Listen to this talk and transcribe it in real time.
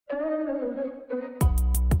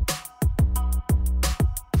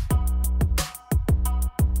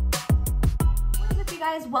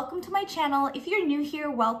guys, welcome to my channel. If you're new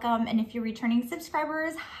here, welcome, and if you're returning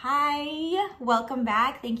subscribers, hi, welcome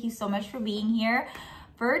back. Thank you so much for being here.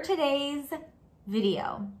 For today's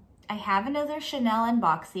video, I have another Chanel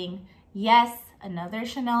unboxing. Yes, another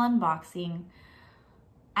Chanel unboxing.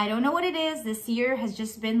 I don't know what it is. This year has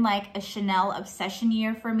just been like a Chanel obsession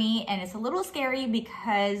year for me, and it's a little scary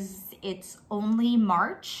because it's only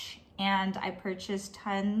March and I purchased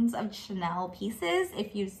tons of Chanel pieces.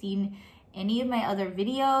 If you've seen any of my other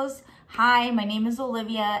videos, hi, my name is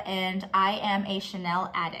Olivia and I am a Chanel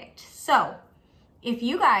addict. So if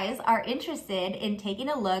you guys are interested in taking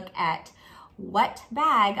a look at what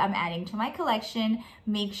bag I'm adding to my collection,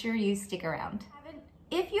 make sure you stick around.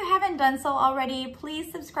 If you haven't done so already, please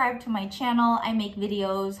subscribe to my channel. I make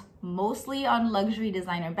videos mostly on luxury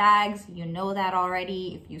designer bags. You know that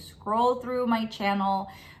already. If you scroll through my channel,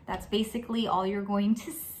 that's basically all you're going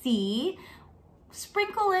to see.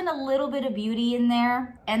 Sprinkle in a little bit of beauty in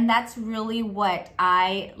there, and that's really what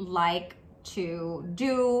I like to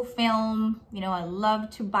do, film. You know, I love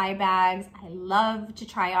to buy bags. I love to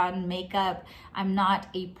try on makeup. I'm not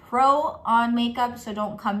a pro on makeup, so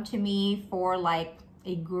don't come to me for like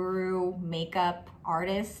a guru makeup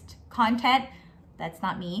artist content. That's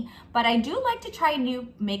not me. But I do like to try new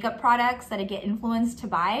makeup products that I get influenced to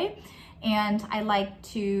buy, and I like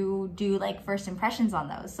to do like first impressions on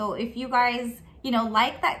those. So if you guys, you know,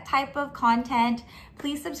 like that type of content,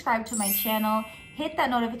 please subscribe to my channel, hit that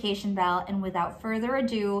notification bell, and without further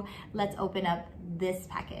ado, let's open up this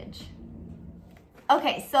package.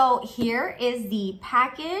 Okay, so here is the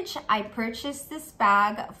package. I purchased this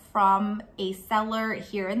bag from a seller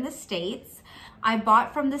here in the States. I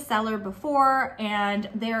bought from the seller before and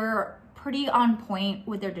they're pretty on point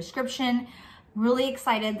with their description. Really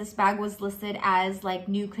excited. This bag was listed as like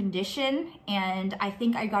new condition, and I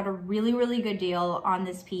think I got a really good deal on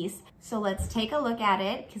this piece. So let's take a look at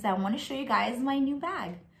it because I want to show you guys my new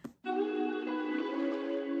bag.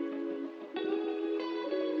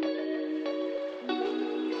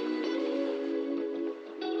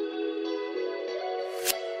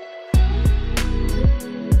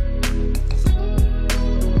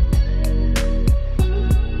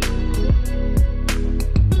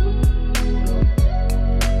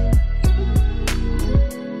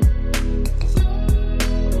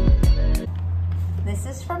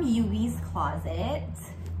 Closet,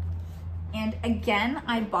 and again,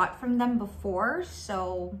 I bought from them before,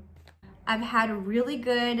 so I've had a really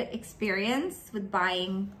good experience with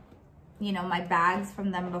buying, you know, my bags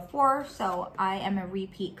from them before, so I am a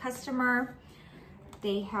repeat customer.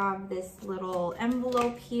 They have this little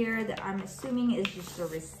envelope here that I'm assuming is just a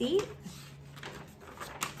receipt.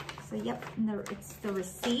 So yep, it's the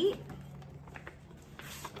receipt,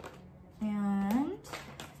 and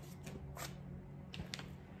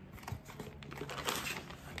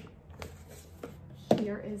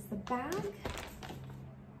here is the bag.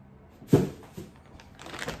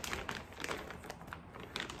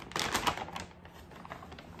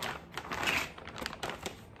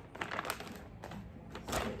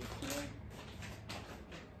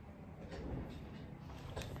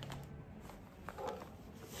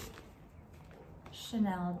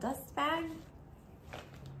 Chanel dust bag.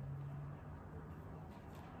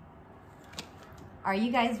 Are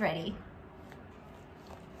you guys ready?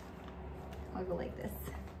 I'll go like this.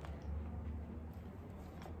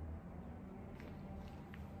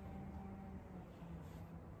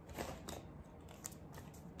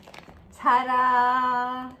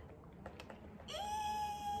 Ta-da!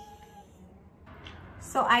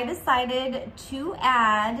 So I decided to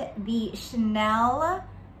add the Chanel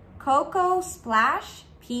Coco Splash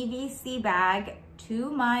PVC bag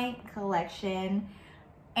to my collection,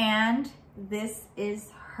 and this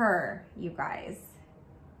is her, you guys.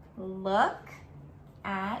 Look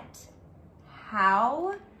at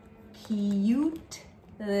how cute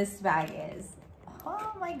this bag is.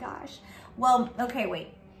 Oh my gosh. Well, okay, wait.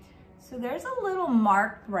 So there's a little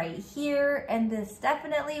mark right here, and this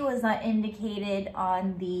definitely was not indicated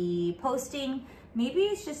on the posting. Maybe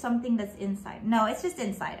it's just something that's inside. No, it's just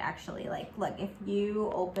inside actually. Like, look, if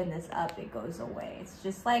you open this up, it goes away. It's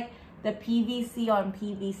just like the PVC on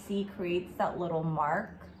PVC creates that little mark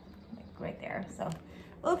like right there. So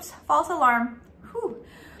oops, false alarm. Whew.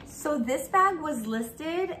 So this bag was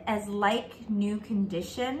listed as like new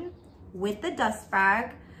condition with the dust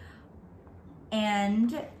bag,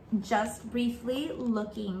 and just briefly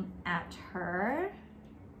looking at her,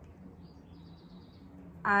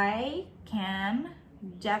 I can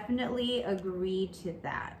definitely agree to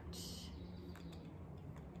that,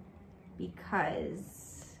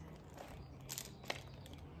 because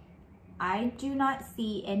I do not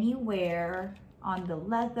see anywhere on the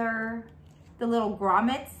leather. The little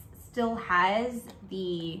grommets still has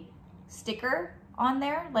the sticker on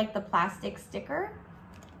there, like the plastic sticker.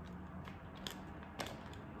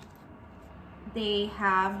 They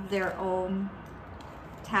have their own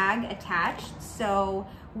tag attached. So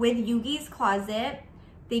with Yugi's Closet,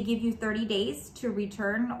 they give you 30 days to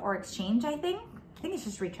return or exchange, I think. I think it's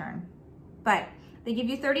just return. But they give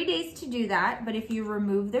you 30 days to do that. But if you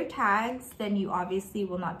remove their tags, then you obviously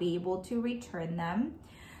will not be able to return them.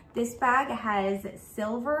 This bag has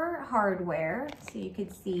silver hardware. So you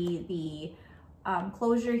could see the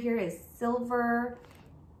closure here is silver.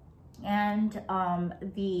 And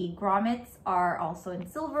the grommets are also in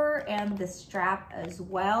silver, and the strap as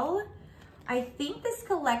well. I think this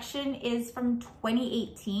collection is from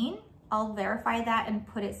 2018. I'll verify that and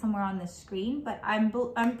put it somewhere on the screen, but I'm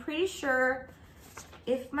pretty sure,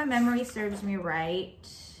 if my memory serves me right.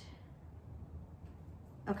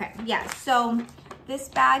 Okay, yeah, so this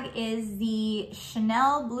bag is the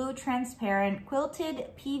Chanel Blue Transparent Quilted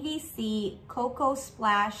PVC Coco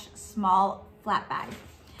Splash Small Flat Bag.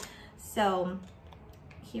 So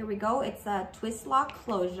here we go. It's a twist lock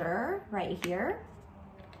closure right here.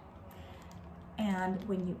 And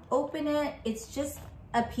when you open it, it's just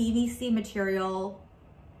a PVC material.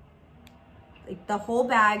 Like the whole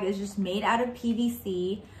bag is just made out of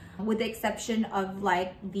PVC, with the exception of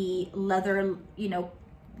like the leather, you know,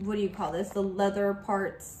 what do you call this? The leather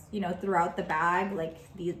parts, you know, throughout the bag. Like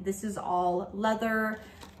this is all leather.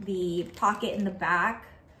 The pocket in the back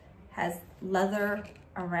has leather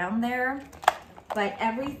around there, but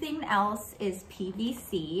everything else is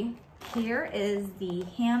PVC. Here is the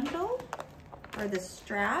handle or the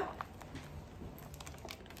strap.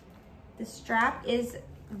 The strap is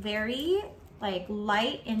very like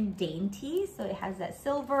light and dainty, so it has that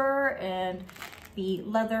silver, and the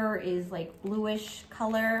leather is like bluish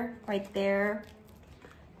color right there.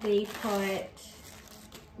 They put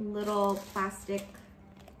little plastic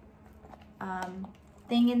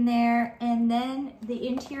thing in there, and then the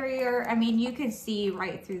interior, I mean, you can see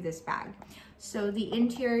right through this bag. So the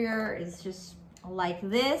interior is just like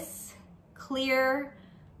this, clear,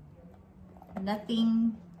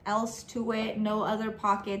 nothing else to it, no other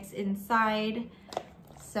pockets inside.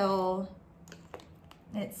 So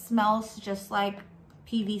it smells just like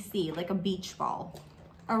PVC, like a beach ball,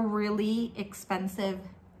 a really expensive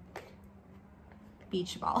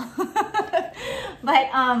beach ball. But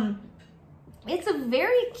it's a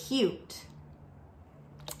very cute.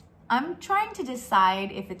 I'm trying to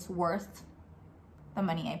decide if it's worth the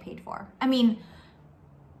money I paid for. I mean,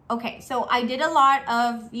 okay, so I did a lot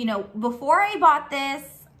of, you know, before I bought this,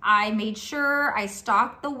 I made sure I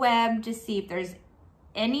stalked the web to see if there's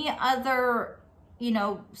any other, you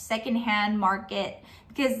know, secondhand market,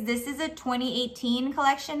 because this is a 2018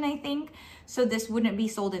 collection, I think. So this wouldn't be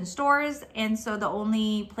sold in stores. And so the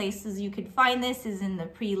only places you could find this is in the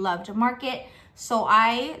pre-loved market. So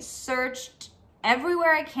I searched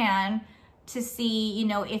everywhere I can to see, you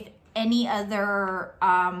know, if any other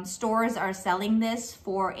stores are selling this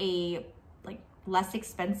for a like less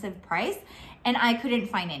expensive price, and I couldn't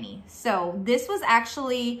find any. So this was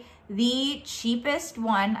actually the cheapest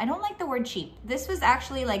one. I don't like the word cheap. This was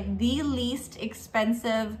actually like the least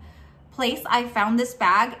expensive place I found this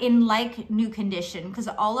bag in like new condition, because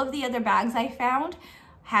all of the other bags I found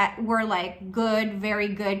were like good, very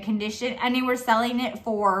good condition, and they were selling it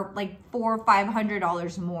for like $400 or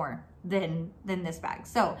 $500 more than this bag.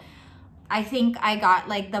 So I think I got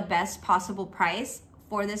like the best possible price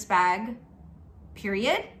for this bag,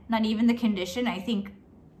 period. Not even the condition, I think,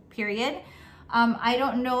 period. I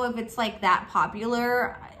don't know if it's like that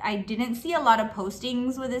popular. I didn't see a lot of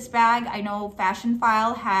postings with this bag. I know Fashion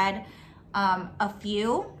File had a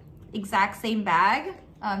few exact same bag,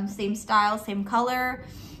 same style, same color.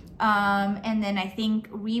 And then I think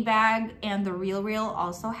Rebag and The Real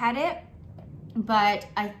also had it, but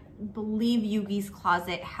I believe Yugi's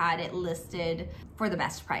Closet had it listed for the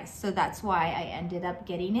best price. So that's why I ended up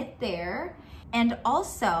getting it there. And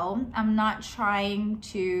also, I'm not trying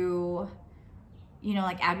to, you know,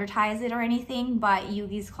 like advertise it or anything, but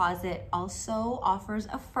Yugi's Closet also offers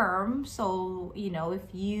a firm. So, you know, if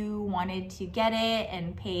you wanted to get it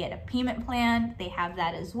and pay at a payment plan, they have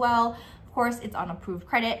that as well. Of course, it's on approved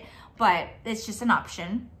credit, but it's just an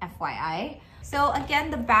option, FYI. So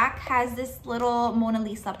again, the back has this little Mona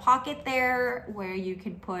Lisa pocket there where you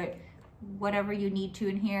could put whatever you need to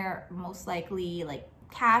in here, most likely like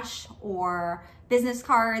cash or business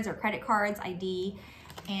cards or credit cards, ID.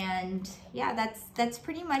 And yeah, that's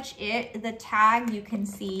pretty much it. The tag you can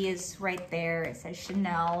see is right there. It says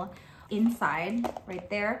Chanel inside right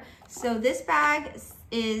there. So this bag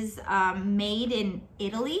is made in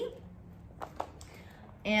Italy,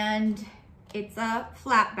 and it's a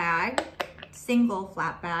flat bag, single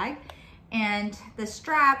flat bag. And the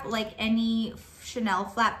strap, like any Chanel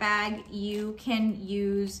flat bag, you can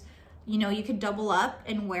use, you know, you could double up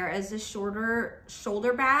and wear as a shorter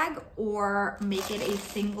shoulder bag, or make it a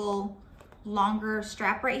single longer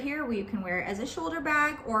strap right here where you can wear it as a shoulder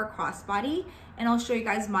bag or a crossbody. And I'll show you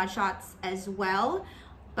guys mod shots as well.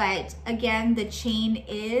 But again, the chain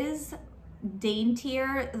is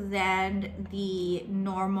daintier than the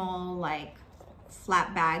normal like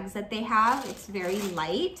flat bags that they have. It's very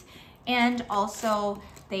light. And also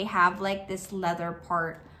they have like this leather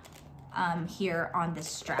part here on this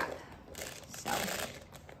strap. So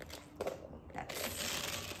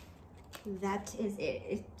that is it.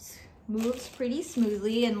 It moves pretty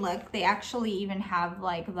smoothly, and look, they actually even have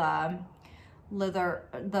like the leather,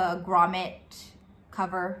 the grommet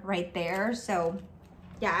cover right there. So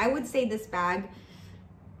yeah, I would say this bag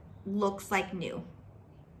looks like new.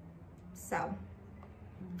 So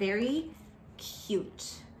very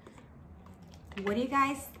cute. What do you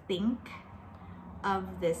guys think of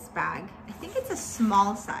this bag? I think it's a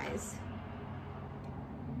small size.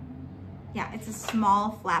 Yeah, it's a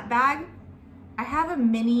small flat bag. I have a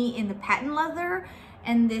mini in the patent leather,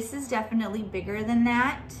 and this is definitely bigger than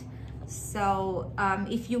that. So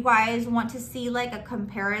if you guys want to see like a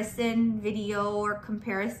comparison video or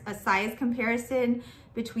a size comparison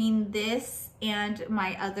between this and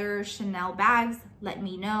my other Chanel bags, let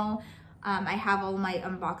me know. I have all my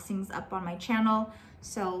unboxings up on my channel,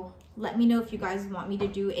 so let me know if you guys want me to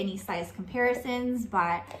do any size comparisons.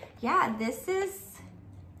 But yeah, this is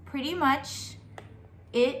pretty much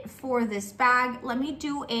it for this bag. Let me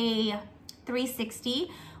do a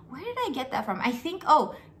 360. Where did I get that from? I think,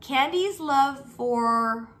 oh, Candy's Love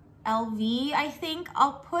for LV, I think.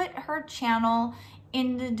 I'll put her channel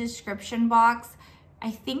in the description box.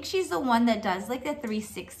 I think she's the one that does like the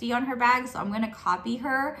 360 on her bag, so I'm gonna copy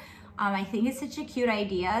her. I think it's such a cute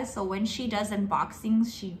idea. So when she does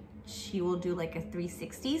unboxings, she will do like a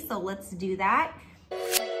 360. So let's do that.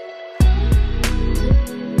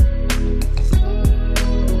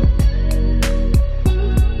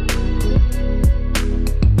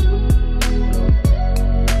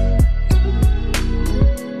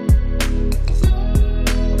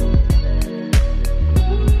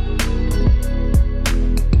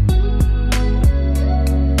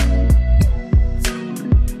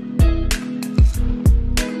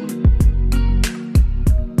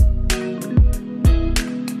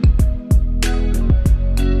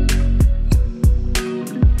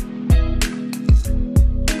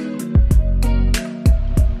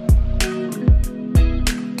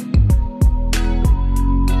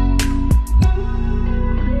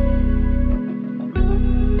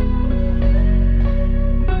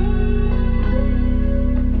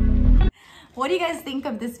 What do you guys think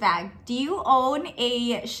of this bag? Do you own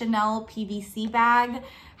a Chanel PVC bag?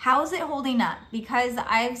 How's it holding up? Because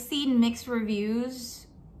I've seen mixed reviews.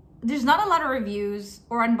 There's not a lot of reviews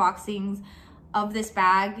or unboxings of this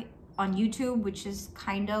bag on YouTube, which is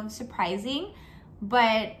kind of surprising.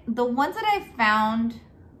 But the ones that I found,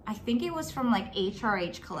 I think it was from like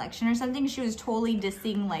HRH Collection or something. She was totally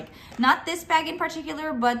dissing, like, not this bag in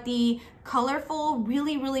particular, but the colorful,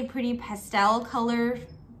 really, really pretty pastel color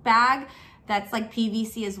bag that's like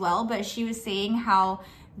PVC as well. But she was saying how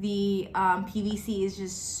the PVC is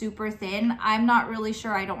just super thin. I'm not really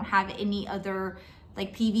sure. I don't have any other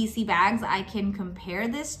like PVC bags I can compare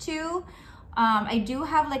this to. I do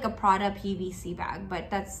have like a Prada PVC bag, but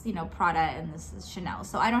that's, you know, Prada and this is Chanel.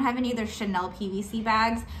 So I don't have any other Chanel PVC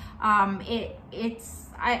bags.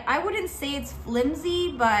 I wouldn't say it's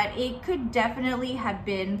flimsy, but it could definitely have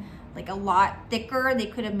been like a lot thicker. They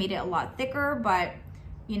could have made it a lot thicker, but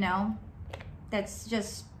you know, that's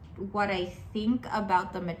just what I think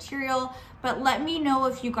about the material. But let me know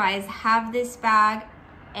if you guys have this bag,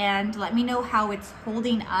 and let me know how it's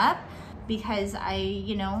holding up, because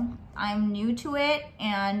you know, I'm new to it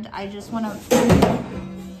and I just want to.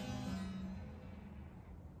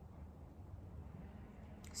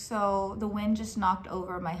 So the wind just knocked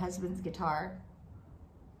over my husband's guitar.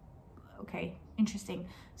 Okay, interesting.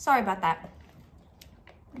 Sorry about that.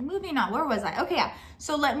 Moving on, where was I? Okay, yeah.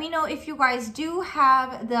 So let me know if you guys do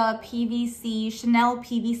have the PVC, Chanel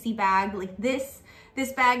PVC bag, like this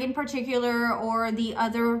bag in particular, or the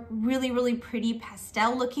other really, really pretty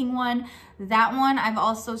pastel looking one. That one I've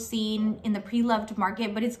also seen in the pre-loved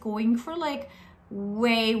market, but it's going for like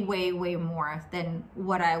way, way, way more than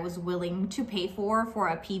what I was willing to pay for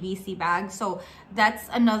a PVC bag. So that's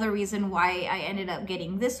another reason why I ended up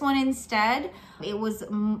getting this one instead. It was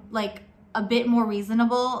like a bit more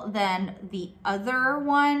reasonable than the other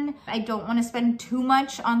one. I don't want to spend too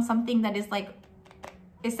much on something that is like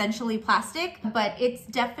essentially plastic, but it's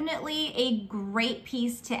definitely a great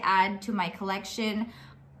piece to add to my collection.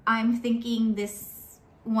 I'm thinking this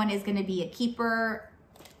one is going to be a keeper.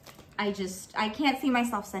 I can't see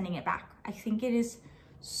myself sending it back. I think it is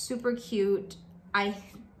super cute.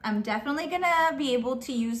 I'm definitely gonna be able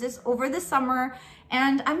to use this over the summer,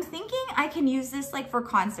 and I'm thinking I can use this like for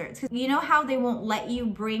concerts. You know how they won't let you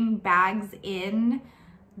bring bags in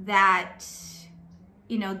that,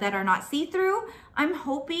 you know, that are not see-through? I'm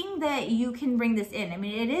hoping that you can bring this in. I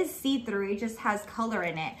mean, it is see-through, it just has color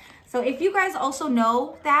in it. So if you guys also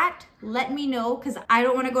know that, let me know, because I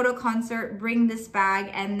don't want to go to a concert, bring this bag,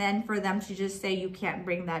 and then for them to just say you can't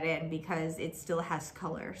bring that in because it still has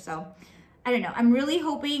color. So I don't know. I'm really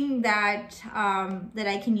hoping that that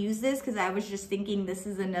I can use this, because I was just thinking this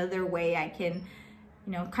is another way I can,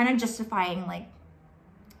 you know, kind of justifying like,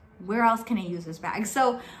 where else can I use this bag?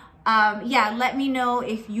 So yeah, let me know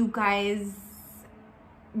if you guys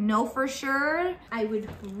know for sure. I would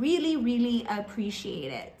really, really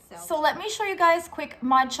appreciate it. So let me show you guys quick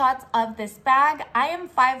mod shots of this bag. I am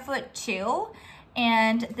 5'2",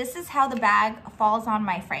 and this is how the bag falls on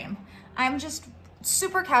my frame. I'm just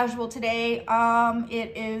super casual today.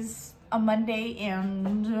 It is a Monday,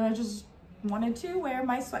 and I just wanted to wear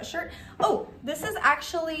my sweatshirt. Oh, this is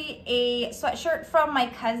actually a sweatshirt from my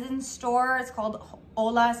cousin's store. It's called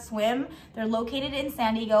Hola Swim. They're located in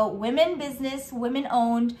San Diego. Women business, women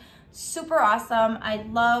owned, super awesome. I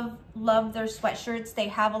love their sweatshirts. They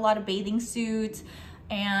have a lot of bathing suits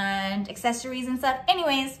and accessories and stuff.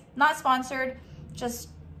 Anyways, not sponsored, just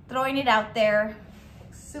throwing it out there.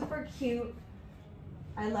 Super cute.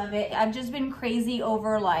 I love it. I've just been crazy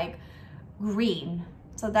over like green.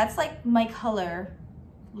 So that's like my color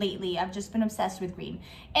lately. I've just been obsessed with green.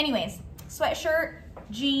 Anyways, sweatshirt,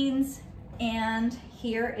 jeans, and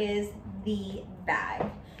here is the bag.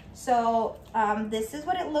 So this is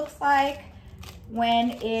what it looks like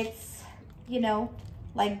when it's, you know,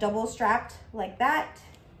 like double strapped like that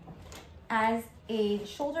as a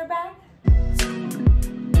shoulder bag.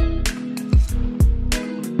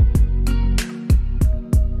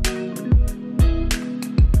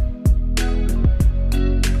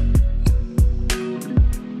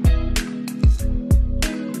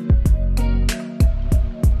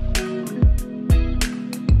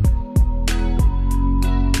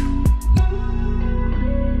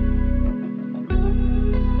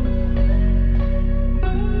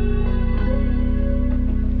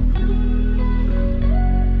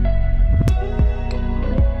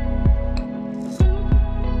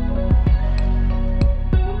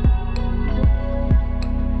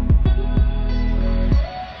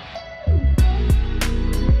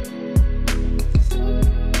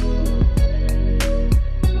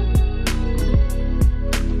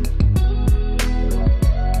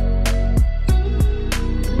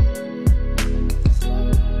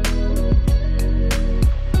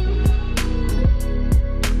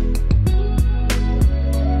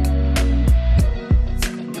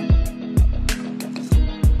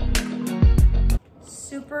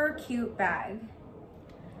 Cute bag.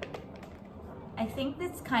 I think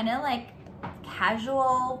it's kind of like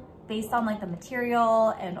casual based on like the material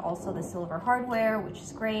and also the silver hardware, which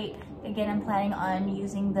is great. Again, I'm planning on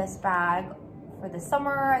using this bag for the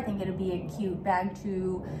summer. I think it'll be a cute bag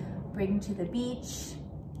to bring to the beach,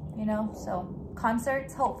 you know, so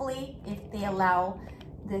concerts, hopefully, if they allow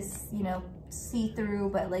this, you know, see-through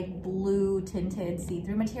but like blue tinted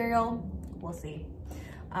see-through material, we'll see.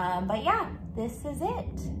 But yeah, this is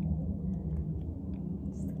it.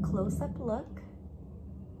 Just a close-up look.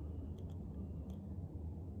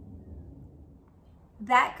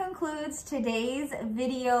 That concludes today's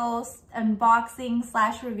video unboxing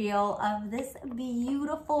 / reveal of this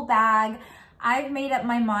beautiful bag. I've made up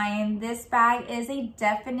my mind. This bag is a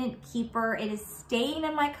definite keeper. It is staying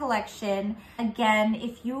in my collection. Again,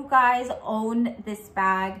 if you guys own this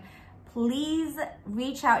bag, please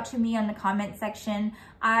reach out to me on the comment section.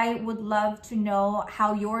 I would love to know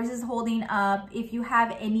how yours is holding up. If you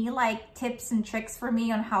have any like tips and tricks for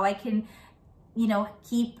me on how I can, you know,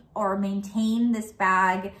 keep or maintain this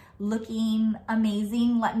bag looking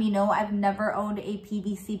amazing, let me know. I've never owned a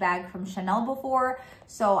PVC bag from Chanel before,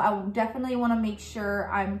 so I definitely want to make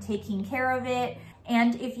sure I'm taking care of it.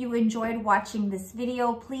 And if you enjoyed watching this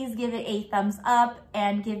video, please give it a thumbs up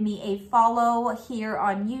and give me a follow here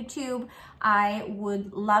on YouTube. I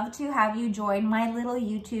would love to have you join my little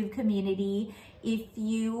YouTube community. If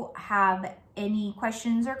you have any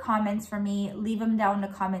questions or comments for me, leave them down in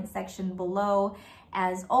the comment section below.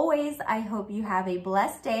 As always, I hope you have a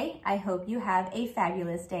blessed day. I hope you have a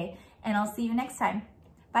fabulous day, and I'll see you next time.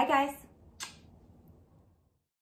 Bye, guys.